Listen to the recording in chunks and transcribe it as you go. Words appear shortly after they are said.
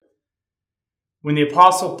When the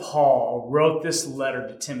Apostle Paul wrote this letter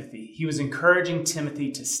to Timothy, he was encouraging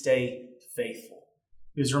Timothy to stay faithful.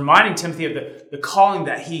 He was reminding Timothy of the calling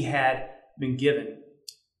that he had been given.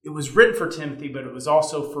 It was written for Timothy, but it was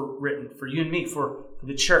also written for you and me, for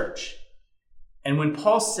the church. And when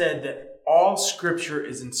Paul said that all Scripture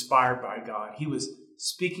is inspired by God, he was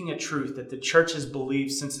speaking a truth that the church has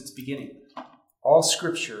believed since its beginning. All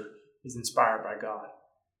Scripture is inspired by God.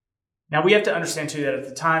 Now, we have to understand, too, that at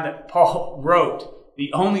the time that Paul wrote,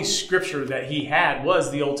 the only Scripture that he had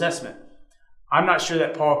was the Old Testament. I'm not sure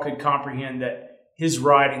that Paul could comprehend that his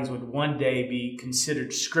writings would one day be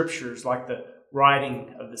considered Scriptures like the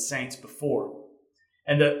writing of the saints before.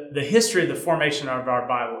 And the history of the formation of our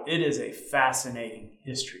Bible, it is a fascinating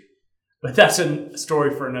history. But that's a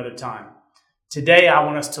story for another time. Today, I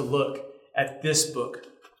want us to look at this book,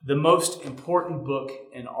 the most important book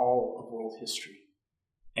in all of world history.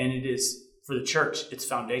 And it is, for the church, it's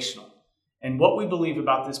foundational. And what we believe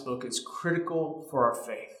about this book is critical for our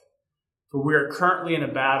faith. For we are currently in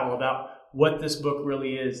a battle about what this book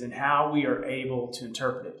really is and how we are able to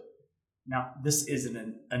interpret it. Now, this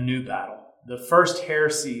isn't a new battle. The first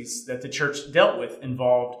heresies that the church dealt with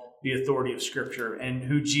involved the authority of Scripture and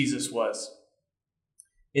who Jesus was.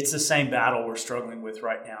 It's the same battle we're struggling with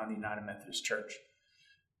right now in the United Methodist Church.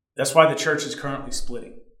 That's why the church is currently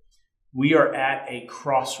splitting. We are at a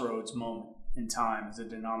crossroads moment in time as a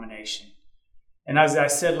denomination. And as I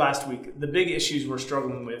said last week, the big issues we're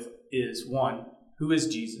struggling with is, 1, who is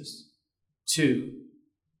Jesus? 2,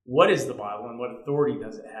 what is the Bible and what authority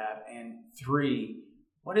does it have? And 3,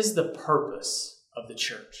 what is the purpose of the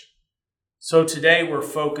church? So today we're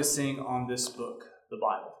focusing on this book, the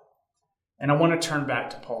Bible. And I want to turn back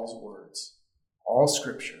to Paul's words. All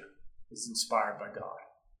Scripture is inspired by God.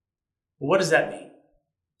 Well, what does that mean?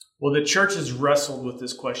 Well, the church has wrestled with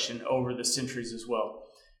this question over the centuries as well.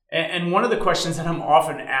 And one of the questions that I'm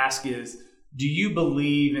often asked is, do you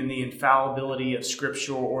believe in the infallibility of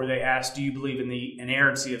Scripture? Or they ask, do you believe in the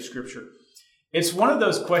inerrancy of Scripture? It's one of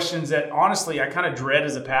those questions that honestly I kind of dread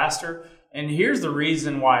as a pastor. And here's the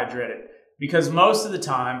reason why I dread it. Because most of the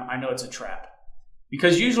time I know it's a trap.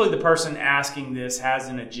 Because usually the person asking this has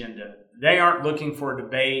an agenda. They aren't looking for a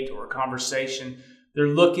debate or a conversation. They're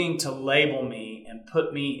looking to label me and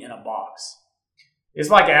put me in a box. It's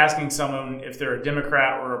like asking someone if they're a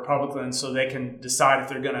Democrat or a Republican so they can decide if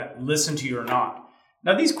they're going to listen to you or not.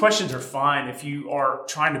 Now, these questions are fine if you are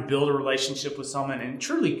trying to build a relationship with someone and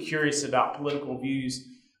truly curious about political views.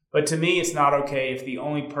 But to me, it's not okay if the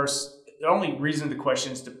only reason of the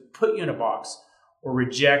question is to put you in a box or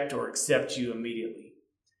reject or accept you immediately.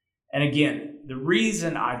 And again, the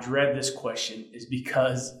reason I dread this question is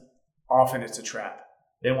because often it's a trap.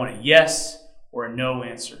 They want a yes or a no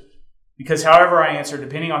answer. Because however I answer,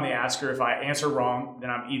 depending on the asker, if I answer wrong,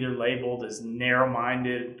 then I'm either labeled as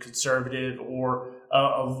narrow-minded, conservative, or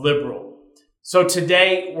a liberal. So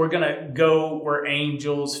today, we're going to go where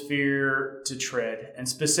angels fear to tread. And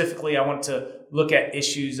specifically, I want to look at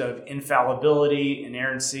issues of infallibility,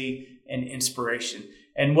 inerrancy, and inspiration.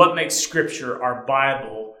 And what makes Scripture, our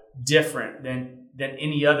Bible, different than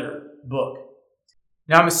any other book.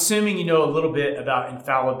 Now, I'm assuming you know a little bit about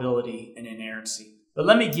infallibility and inerrancy. But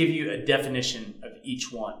let me give you a definition of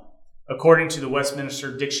each one. According to the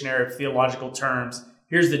Westminster Dictionary of Theological Terms,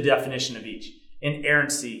 here's the definition of each.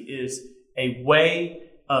 Inerrancy is a way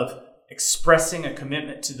of expressing a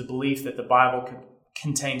commitment to the belief that the Bible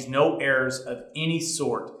contains no errors of any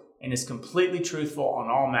sort and is completely truthful on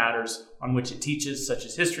all matters on which it teaches, such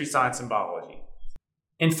as history, science, and biology.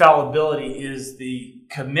 Infallibility is the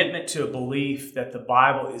commitment to a belief that the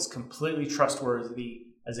Bible is completely trustworthy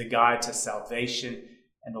as a guide to salvation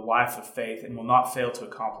and the life of faith and will not fail to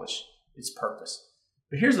accomplish its purpose.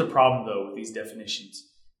 But here's the problem, though, with these definitions.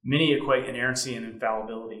 Many equate inerrancy and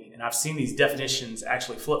infallibility, and I've seen these definitions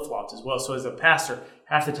actually flip-flopped as well. So as a pastor,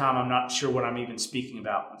 half the time I'm not sure what I'm even speaking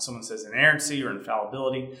about when someone says inerrancy or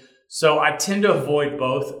infallibility. So I tend to avoid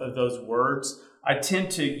both of those words. I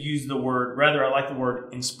tend to use I like the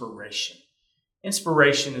word inspiration.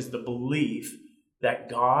 Inspiration is the belief that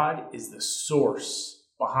God is the source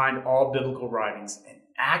behind all biblical writings and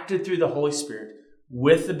acted through the Holy Spirit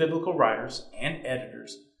with the biblical writers and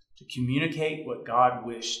editors to communicate what God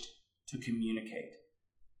wished to communicate.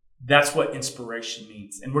 That's what inspiration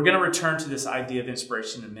means. And we're going to return to this idea of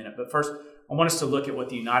inspiration in a minute. But first, I want us to look at what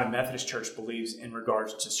the United Methodist Church believes in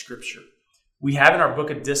regards to Scripture. We have in our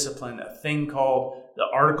book of discipline a thing called the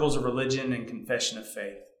Articles of Religion and Confession of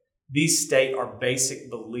Faith. These state our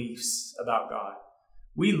basic beliefs about God.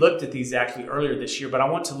 We looked at these actually earlier this year, but I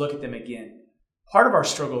want to look at them again. Part of our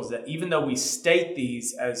struggle is that even though we state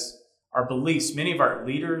these as our beliefs, many of our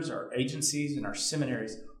leaders, our agencies, and our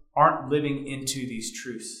seminaries aren't living into these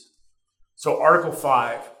truths. So Article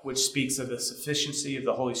 5, which speaks of the sufficiency of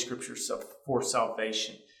the Holy Scriptures for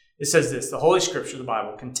salvation, it says this: the Holy Scripture, the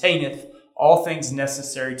Bible, containeth all things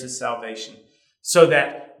necessary to salvation, so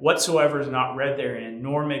that whatsoever is not read therein,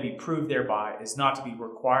 nor may be proved thereby, is not to be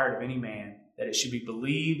required of any man, that it should be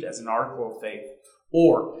believed as an article of faith,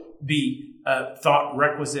 or be thought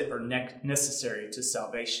requisite or necessary to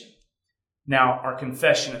salvation. Now, our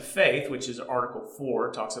confession of faith, which is Article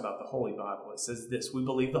 4, talks about the Holy Bible. It says this: we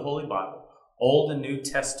believe the Holy Bible, Old and New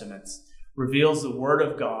Testaments, reveals the Word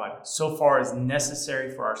of God so far as necessary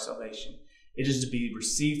for our salvation. It is to be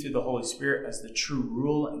received through the Holy Spirit as the true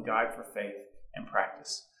rule and guide for faith and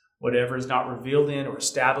practice. Whatever is not revealed in or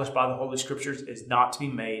established by the Holy Scriptures is not to be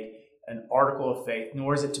made an article of faith,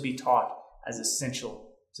 nor is it to be taught as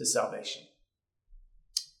essential to salvation.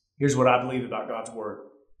 Here's what I believe about God's Word.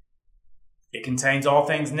 It contains all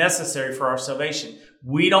things necessary for our salvation.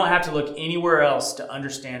 We don't have to look anywhere else to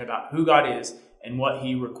understand about who God is and what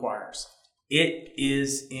He requires. It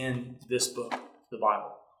is in this book, the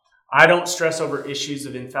Bible. I don't stress over issues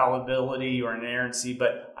of infallibility or inerrancy,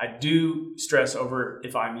 but I do stress over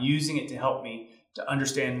if I'm using it to help me to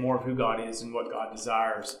understand more of who God is and what God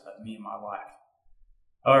desires of me in my life.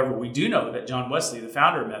 However, we do know that John Wesley, the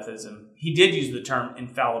founder of Methodism, he did use the term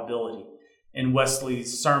infallibility. In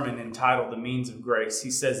Wesley's sermon entitled The Means of Grace,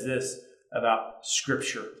 he says this about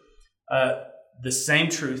Scripture. The same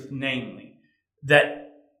truth, namely, that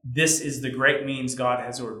this is the great means God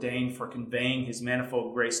has ordained for conveying His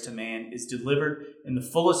manifold grace to man, is delivered in the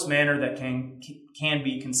fullest manner that can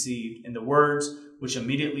be conceived in the words which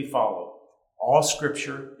immediately follow. All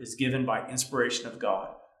Scripture is given by inspiration of God.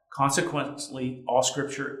 Consequently, all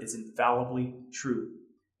Scripture is infallibly true,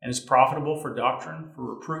 and is profitable for doctrine,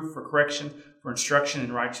 for reproof, for correction, for instruction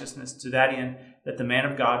in righteousness, to that end that the man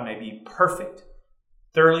of God may be perfect,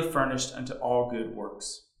 thoroughly furnished unto all good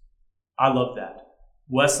works. I love that.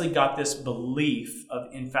 Wesley got this belief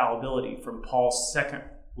of infallibility from Paul's second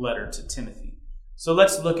letter to Timothy. So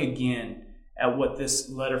let's look again at what this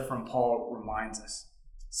letter from Paul reminds us.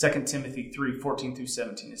 2 Timothy 3:14 through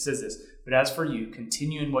 17. It says this: but as for you,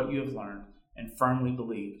 continue in what you have learned and firmly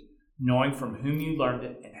believed, knowing from whom you learned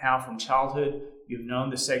it, and how from childhood you have known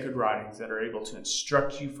the sacred writings that are able to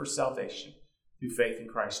instruct you for salvation through faith in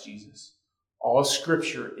Christ Jesus. All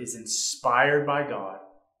Scripture is inspired by God,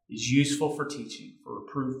 is useful for teaching, for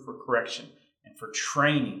reproof, for correction, and for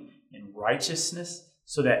training in righteousness,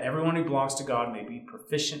 so that everyone who belongs to God may be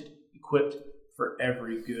proficient, equipped for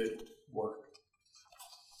every good work.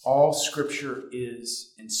 All Scripture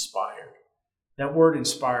is inspired. That word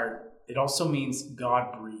inspired, it also means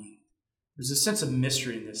God-breathed. There's a sense of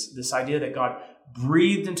mystery in this idea that God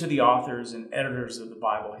breathed into the authors and editors of the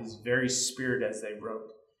Bible His very Spirit as they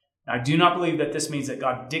wrote. Now, I do not believe that this means that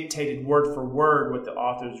God dictated word for word what the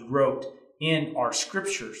authors wrote in our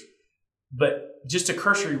Scriptures. But just a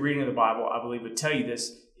cursory reading of the Bible, I believe, would tell you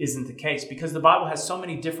this isn't the case, because the Bible has so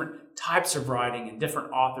many different types of writing and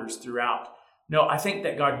different authors throughout. No, I think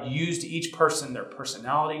that God used each person, their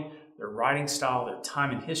personality, their writing style, their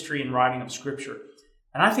time in history and writing of Scripture.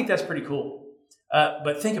 And I think that's pretty cool.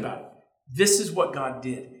 But think about it. This is what God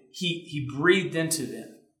did. He breathed into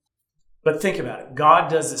them. But think about it. God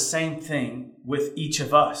does the same thing with each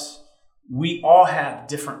of us. We all have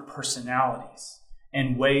different personalities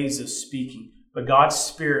and ways of speaking, but God's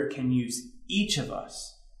Spirit can use each of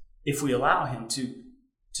us if we allow Him to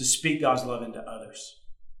speak God's love into others.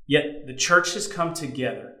 Yet the church has come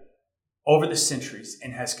together over the centuries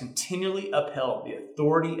and has continually upheld the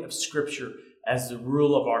authority of Scripture as the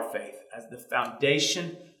rule of our faith, as the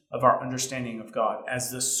foundation of our understanding of God,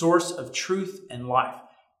 as the source of truth and life.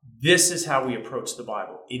 This is how we approach the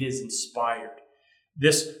Bible. It is inspired.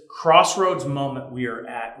 This crossroads moment we are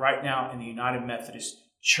at right now in the United Methodist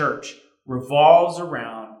Church revolves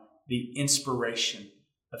around the inspiration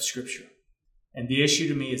of Scripture. And the issue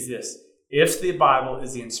to me is this: if the Bible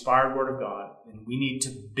is the inspired Word of God, then we need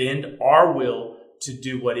to bend our will to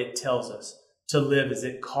do what it tells us, to live as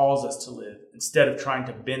it calls us to live, instead of trying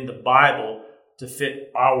to bend the Bible to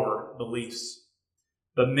fit our beliefs.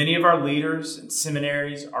 But many of our leaders and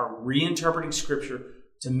seminaries are reinterpreting Scripture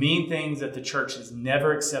to mean things that the church has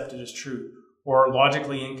never accepted as true, or are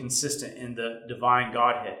logically inconsistent in the divine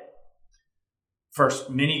Godhead. First,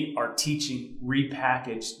 many are teaching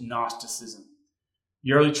repackaged Gnosticism.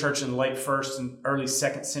 The early church in the late 1st and early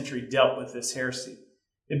 2nd century dealt with this heresy.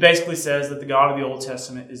 It basically says that the God of the Old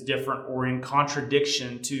Testament is different or in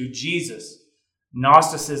contradiction to Jesus.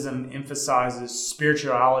 Gnosticism emphasizes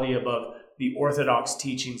spirituality above the orthodox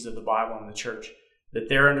teachings of the Bible and the church. that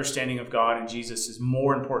their understanding of God and Jesus is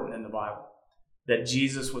more important than the Bible, that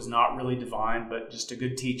Jesus was not really divine, but just a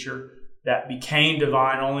good teacher that became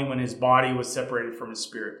divine only when his body was separated from his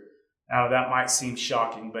spirit. Now, that might seem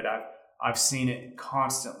shocking, but I've seen it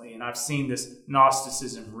constantly, and I've seen this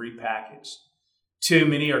Gnosticism repackaged. Too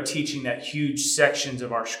many are teaching that huge sections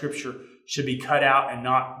of our scripture should be cut out and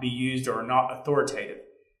not be used or are not authoritative.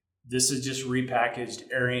 This is just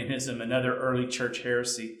repackaged Arianism, another early church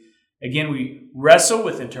heresy. Again, we wrestle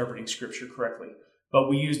with interpreting scripture correctly, but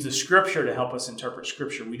we use the scripture to help us interpret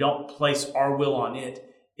scripture. We don't place our will on it.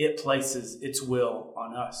 It places its will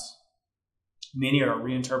on us. Many are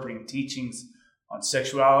reinterpreting teachings on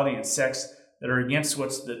sexuality and sex that are against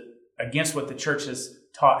what the church has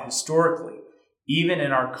taught historically. Even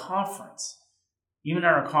in our conference,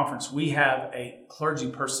 we have a clergy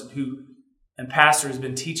person and pastor has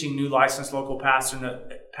been teaching new licensed local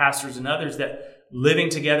pastors and others that living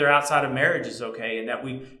together outside of marriage is okay, and that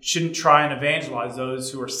we shouldn't try and evangelize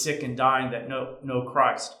those who are sick and dying that know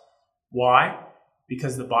Christ. Why?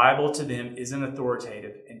 Because the Bible to them isn't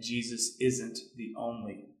authoritative and Jesus isn't the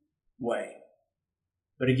only way.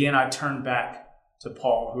 But again, I turn back to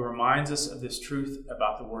Paul, who reminds us of this truth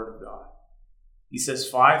about the Word of God. He says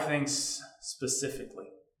 5 things specifically,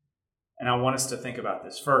 and I want us to think about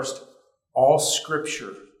this. First, all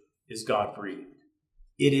Scripture is God-breathed.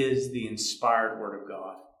 It is the inspired Word of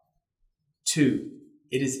God. 2,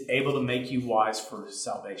 it is able to make you wise for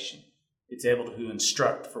salvation. It's able to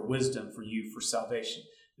instruct for wisdom for you for salvation.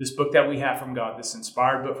 This book that we have from God, this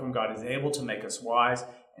inspired book from God, is able to make us wise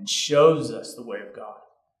and shows us the way of God.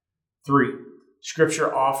 3,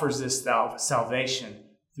 Scripture offers this salvation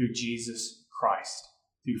through Jesus Christ,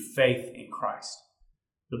 through faith in Christ.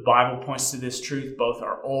 The Bible points to this truth, both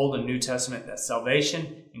our Old and New Testament, that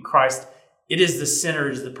salvation in Christ, it is the center,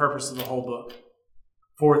 it is the purpose of the whole book.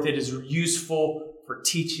 4th, it is useful for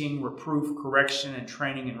teaching, reproof, correction, and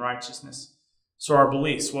training in righteousness. So our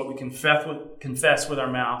beliefs, what we confess with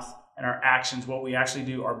our mouth, and our actions, what we actually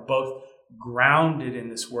do, are both grounded in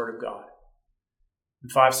this Word of God.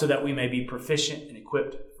 And 5, so that we may be proficient and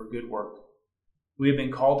equipped for good work. We have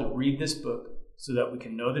been called to read this book so that we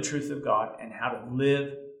can know the truth of God and how to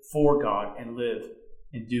live for God and live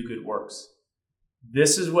and do good works.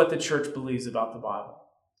 This is what the church believes about the Bible.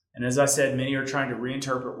 And as I said, many are trying to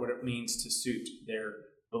reinterpret what it means to suit their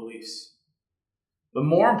beliefs. But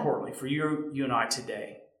more importantly, for you and I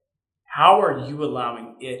today, how are you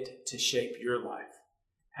allowing it to shape your life?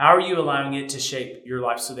 How are you allowing it to shape your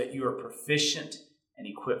life so that you are proficient and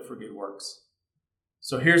equipped for good works?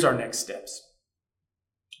 So here's our next steps.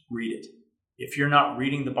 Read it. If you're not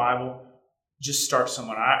reading the Bible, just start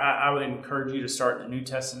somewhere. I would encourage you to start in the New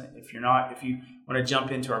Testament. If you want to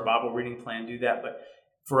jump into our Bible reading plan, do that. But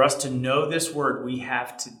for us to know this Word, we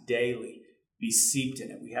have to daily be steeped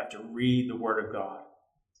in it. We have to read the Word of God.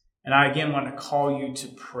 And I again want to call you to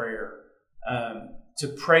prayer, to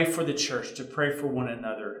pray for the church, to pray for one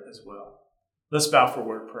another as well. Let's bow for a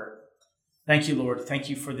word of prayer. Thank you, Lord. Thank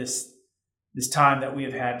you for this time that we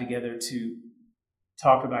have had together to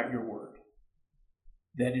talk about your Word,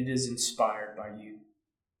 that it is inspired by you,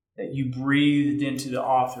 that you breathed into the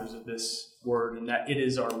authors of this Word, and that it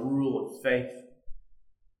is our rule of faith.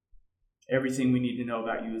 Everything we need to know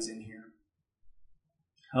about you is in here.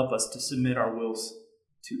 Help us to submit our wills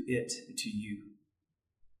to it and to you,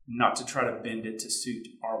 not to try to bend it to suit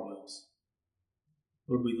our wills.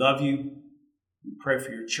 Lord, we love you. We pray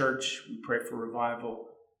for your church. We pray for revival.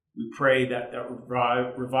 We pray that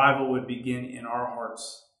revival would begin in our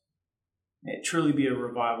hearts. May it truly be a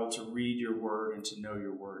revival to read your word and to know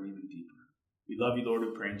your word even deeper. We love you, Lord.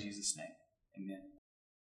 We pray in Jesus' name. Amen.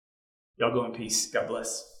 Y'all go in peace. God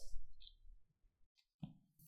bless.